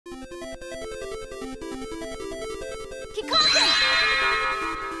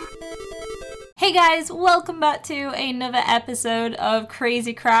Hey guys, welcome back to another episode of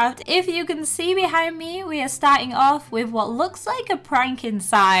Crazy Craft. If you can see behind me, we are starting off with what looks like a pranking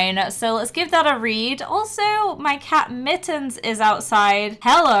sign. So let's give that a read. Also, my cat Mittens is outside.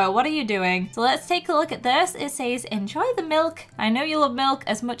 Hello, what are you doing? So let's take a look at this. It says, enjoy the milk. I know you love milk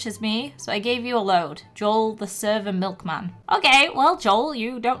as much as me, so I gave you a load. Joel, the server milkman. Okay, well, Joel,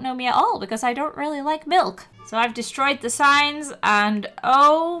 you don't know me at all because I don't really like milk. So I've destroyed the signs and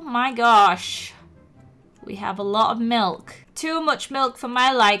oh my gosh, we have a lot of milk. Too much milk for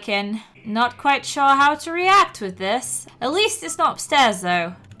my liking. Not quite sure how to react with this. At least it's not upstairs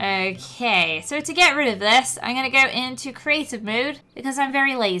though. Okay, so to get rid of this, I'm gonna go into creative mode because I'm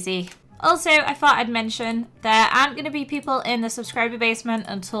very lazy. Also, I thought I'd mention there aren't going to be people in the subscriber basement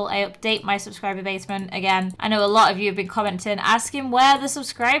until I update my subscriber basement again. I know a lot of you have been commenting, asking where the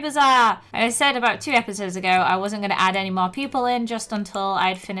subscribers are. I said about 2 episodes ago I wasn't going to add any more people in just until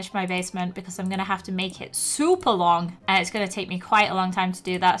I'd finished my basement because I'm going to have to make it super long. And it's going to take me quite a long time to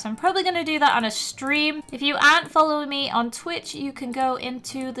do that. So I'm probably going to do that on a stream. If you aren't following me on Twitch, you can go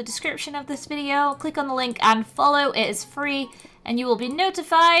into the description of this video, click on the link and follow. It is free. And you will be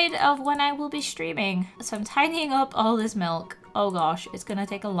notified of when I will be streaming. So I'm tidying up all this milk. Oh gosh, it's gonna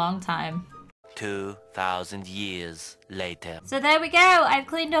take a long time. 2,000 years later. So there we go, I've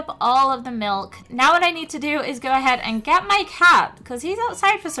cleaned up all of the milk. Now what I need to do is go ahead and get my cat, because he's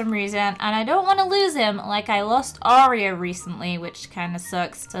outside for some reason, and I don't want to lose him like I lost Oreo recently, which kind of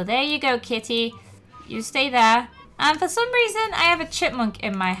sucks. So there you go, kitty. You stay there. And for some reason, I have a chipmunk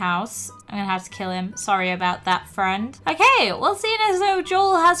in my house. I'm gonna have to kill him. Sorry about that, friend. Okay, well, seeing as though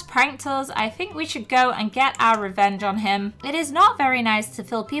Joel has pranked us, I think we should go and get our revenge on him. It is not very nice to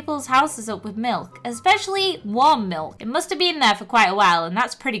fill people's houses up with milk, especially warm milk. It must have been there for quite a while, and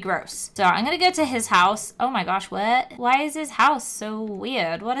that's pretty gross. So I'm gonna go to his house. Oh my gosh, why is his house so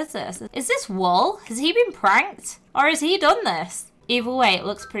weird? What is this? Is this wool? Has he been pranked? Or has he done this? Either way, it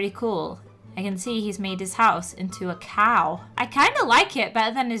looks pretty cool. I can see he's made his house into a cow. I kind of like it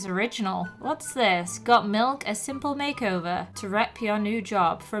better than his original. What's this? Got milk, a simple makeover to rep your new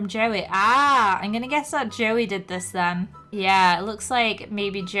job from Joey. Ah, I'm gonna guess that Joey did this then. Yeah, it looks like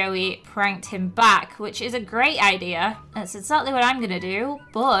maybe Joey pranked him back, which is a great idea. That's exactly what I'm gonna do,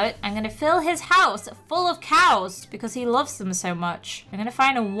 but I'm gonna fill his house full of cows because he loves them so much. I'm gonna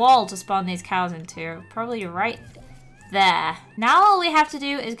find a wall to spawn these cows into. Probably right there. Now all we have to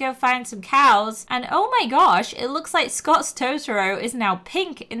do is go find some cows, and oh my gosh, it looks like Scott's Totoro is now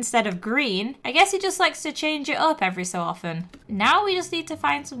pink instead of green. I guess he just likes to change it up every so often. Now we just need to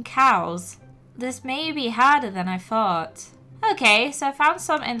find some cows. This may be harder than I thought. Okay, so I found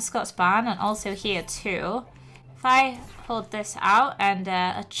some in Scott's barn and also here too. If I hold this out and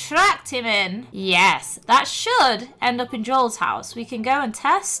attract him in, yes, that should end up in Joel's house. We can go and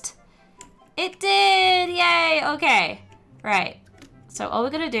test. It did! Yay! Okay. Right. So all we're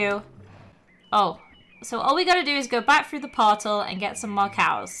gonna do... So all we gotta do is go back through the portal and get some more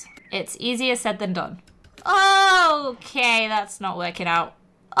cows. It's easier said than done. Okay, that's not working out.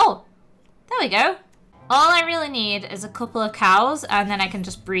 Oh! There we go. All I really need is a couple of cows and then I can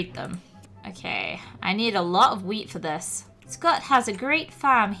just breed them. Okay. I need a lot of wheat for this. Scott has a great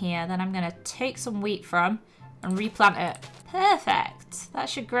farm here that I'm gonna take some wheat from and replant it. Perfect. That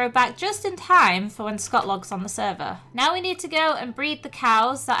should grow back just in time for when Scott logs on the server. Now we need to go and breed the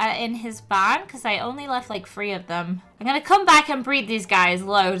cows that are in his barn because I only left like 3 of them. I'm gonna come back and breed these guys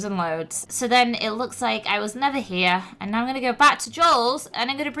loads and loads. So then it looks like I was never here. And now I'm gonna go back to Joel's and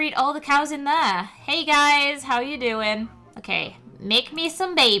I'm gonna breed all the cows in there. Hey guys, how you doing? Okay, make me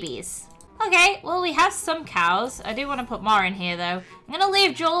some babies. Okay, well we have some cows. I do want to put more in here though. I'm gonna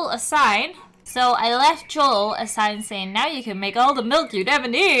leave Joel a sign. So I left Joel a sign saying, now you can make all the milk you'd ever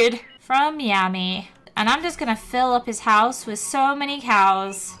need from Yammy. And I'm just going to fill up his house with so many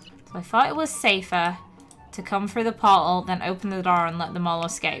cows. So I thought it was safer to come through the portal than open the door and let them all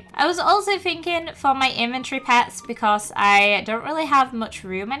escape. I was also thinking for my inventory pets because I don't really have much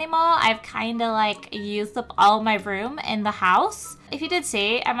room anymore. I've kind of like used up all my room in the house. If you did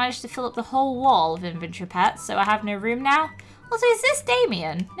see, I managed to fill up the whole wall of inventory pets, so I have no room now. Also, is this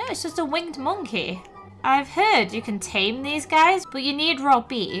Damien? No, it's just a winged monkey. I've heard you can tame these guys, but you need raw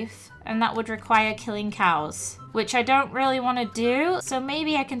beef, and that would require killing cows, which I don't really want to do, so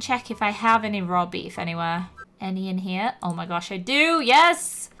maybe I can check if I have any raw beef anywhere. Any in here? Oh my gosh, I do!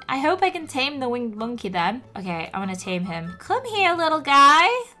 Yes! I hope I can tame the winged monkey then. Okay, I want to tame him. Come here, little guy.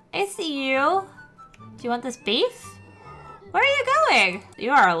 I see you. Do you want this beef? Where are you going?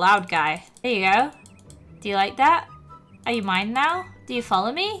 You are a loud guy. There you go. Do you like that? Are you mine now? Do you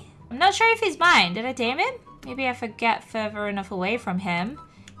follow me? I'm not sure if he's mine. Did I tame him? Maybe I forget further enough away from him.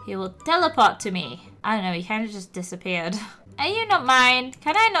 he will teleport to me. I don't know, he kind of just disappeared. Are you not mine?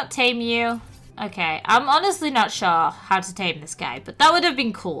 Can I not tame you? Okay, I'm honestly not sure how to tame this guy, but that would have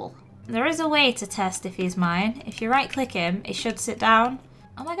been cool. There is a way to test if he's mine. If you right-click him, he should sit down.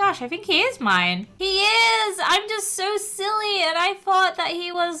 Oh my gosh, I think he is mine. He is! I'm just so silly, and I thought that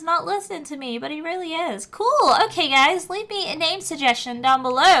he was not listening to me, but he really is. Cool! Okay, guys, leave me a name suggestion down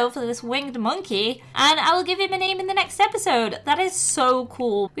below for this winged monkey, and I will give him a name in the next episode. That is so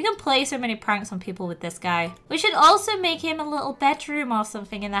cool. We can play so many pranks on people with this guy. We should also make him a little bedroom or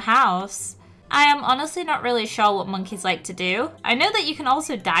something in the house. I am honestly not really sure what monkeys like to do. I know that you can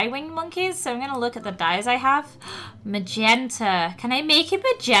also dye winged monkeys, so I'm gonna look at the dyes I have. Magenta. Can I make it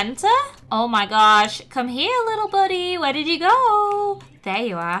magenta? Oh my gosh. Come here, little buddy. Where did you go? There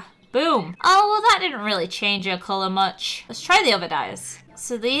you are. Boom. Oh, well, that didn't really change your color much. Let's try the other dyes.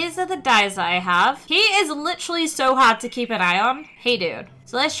 So these are the dyes that I have. He is literally so hard to keep an eye on. Hey, dude.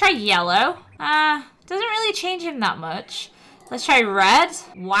 So let's try yellow. Doesn't really change him that much. Let's try red,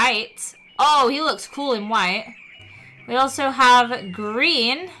 white. Oh, he looks cool in white. We also have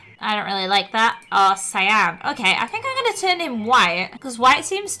green. I don't really like that. Oh, cyan. Okay, I think I'm going to turn him white, because white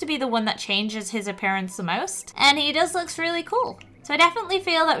seems to be the one that changes his appearance the most. And he does look really cool. So I definitely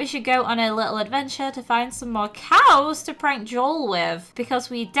feel that we should go on a little adventure to find some more cows to prank Joel with, because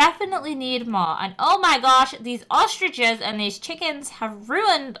we definitely need more. And oh my gosh, these ostriches and these chickens have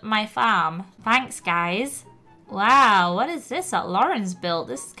ruined my farm. Thanks, guys. Wow, what is this that Lauren's built?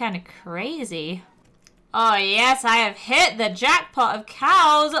 This is kind of crazy. Oh yes, I have hit the jackpot of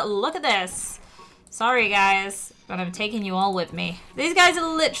cows. Look at this. Sorry guys, but I'm taking you all with me. These guys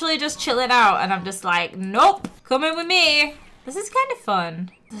are literally just chilling out and I'm just like, nope, come in with me. This is kind of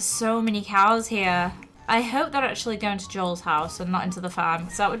fun. There's so many cows here. I hope they're actually going to Joel's house and not into the farm,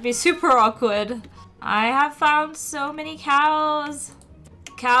 because that would be super awkward. I have found so many cows.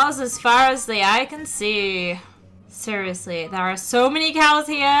 Cows as far as the eye can see. Seriously, there are so many cows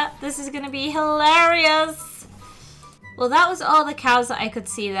here. This is going to be hilarious. Well, that was all the cows that I could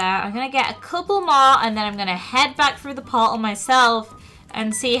see there. I'm going to get a couple more and then I'm going to head back through the portal myself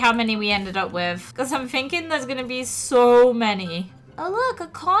and see how many we ended up with. Because I'm thinking there's going to be so many. Oh, look, a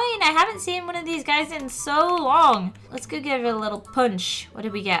coin. I haven't seen one of these guys in so long. Let's go give it a little punch. What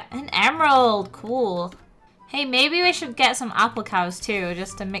did we get? An emerald. Cool. Hey, maybe we should get some apple cows too,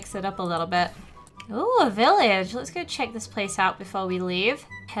 just to mix it up a little bit. Ooh, a village. Let's go check this place out before we leave.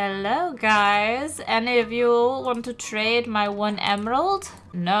 Hello, guys. Any of you want to trade my 1 emerald?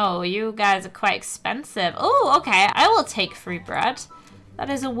 No, you guys are quite expensive. Oh, okay. I will take free bread. That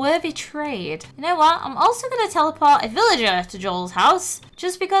is a worthy trade. You know what? I'm also going to teleport a villager to Joel's house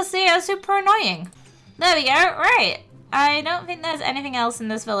just because they are super annoying. There we go. Right. I don't think there's anything else in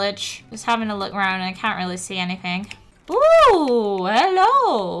this village. Just having a look around and I can't really see anything. Ooh,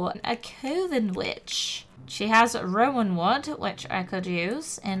 hello! A Coven Witch. She has Rowan Wood, which I could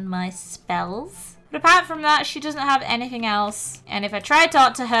use in my spells. But apart from that, she doesn't have anything else. And if I try to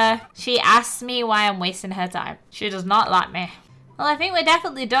talk to her, she asks me why I'm wasting her time. She does not like me. Well, I think we're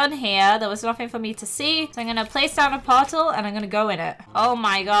definitely done here. There was nothing for me to see. So I'm going to place down a portal and I'm going to go in it. Oh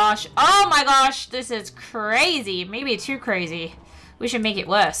my gosh. Oh my gosh. This is crazy. Maybe too crazy. We should make it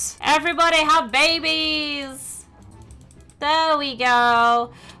worse. Everybody have babies. There we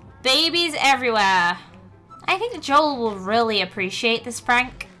go. Babies everywhere. I think Joel will really appreciate this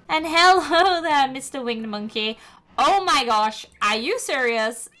prank. And hello there, Mr. Winged Monkey. Oh my gosh, are you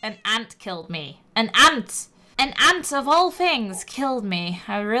serious? An ant killed me. An ant! An ant of all things killed me.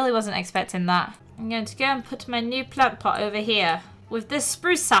 I really wasn't expecting that. I'm going to go and put my new plant pot over here with this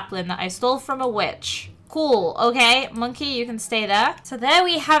spruce sapling that I stole from a witch. Cool. Okay, monkey, you can stay there. So there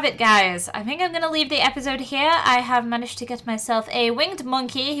we have it, guys. I think I'm going to leave the episode here. I have managed to get myself a winged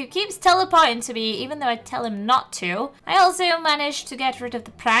monkey who keeps teleporting to me, even though I tell him not to. I also managed to get rid of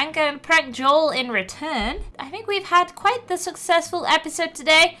the prank and prank Joel in return. I think we've had quite the successful episode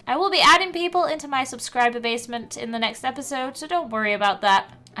today. I will be adding people into my subscriber basement in the next episode, so don't worry about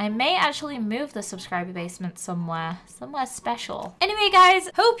that. I may actually move the subscriber basement somewhere special. Anyway, guys,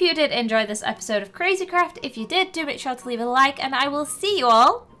 hope you did enjoy this episode of Crazy Craft. If you did, do make sure to leave a like, and I will see you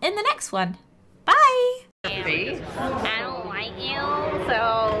all in the next one. Bye! I don't like you,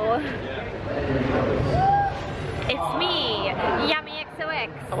 so... It's me, Yammy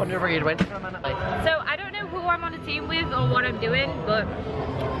XOX. I wonder where you went for a minute. So, I don't know who I'm on a team with or what I'm doing, but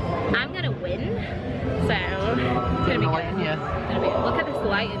I'm gonna win. So, it's gonna be good. Yeah. Look at this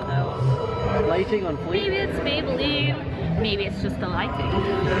lighting though. Lighting on fleek. Maybe it's Maybelline. Maybe it's just the lighting.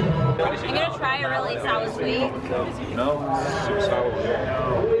 I'm gonna try a really sour sweet. No, super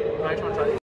sour.